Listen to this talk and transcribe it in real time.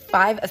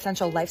5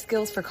 essential life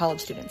skills for college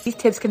students. These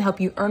tips can help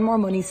you earn more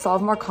money,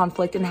 solve more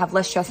conflict, and have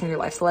less stress in your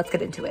life. So let's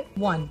get into it.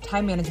 1.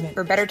 Time management.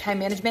 For better time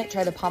management,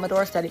 try the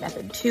Pomodoro study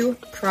method. 2.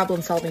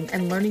 Problem solving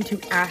and learning to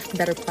ask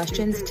better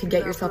questions to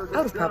get yourself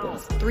out of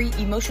problems. 3.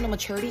 Emotional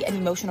maturity and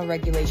emotional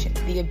regulation.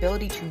 The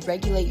ability to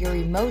regulate your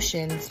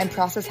emotions and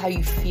process how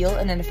you feel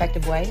in an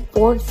effective way.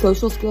 4.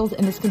 Social skills,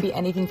 and this can be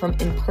anything from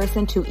in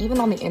person to even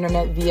on the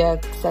internet via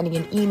sending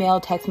an email,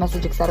 text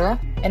message, etc.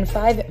 And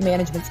 5.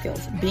 Management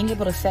skills. Being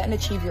able to set and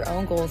achieve your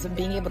own goals and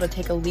being able to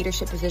take a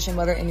leadership position,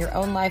 whether in your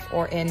own life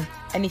or in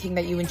anything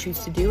that you would choose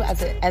to do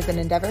as an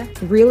endeavor.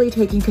 Really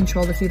taking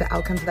control to see the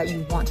outcomes that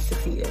you want to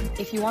succeed in.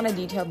 If you want a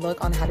detailed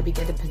look on how to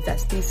begin to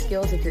possess these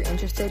skills, if you're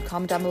interested,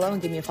 comment down below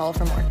and give me a follow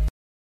for more.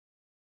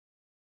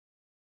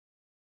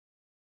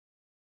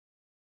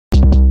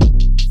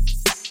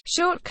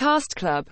 Shortcast Club.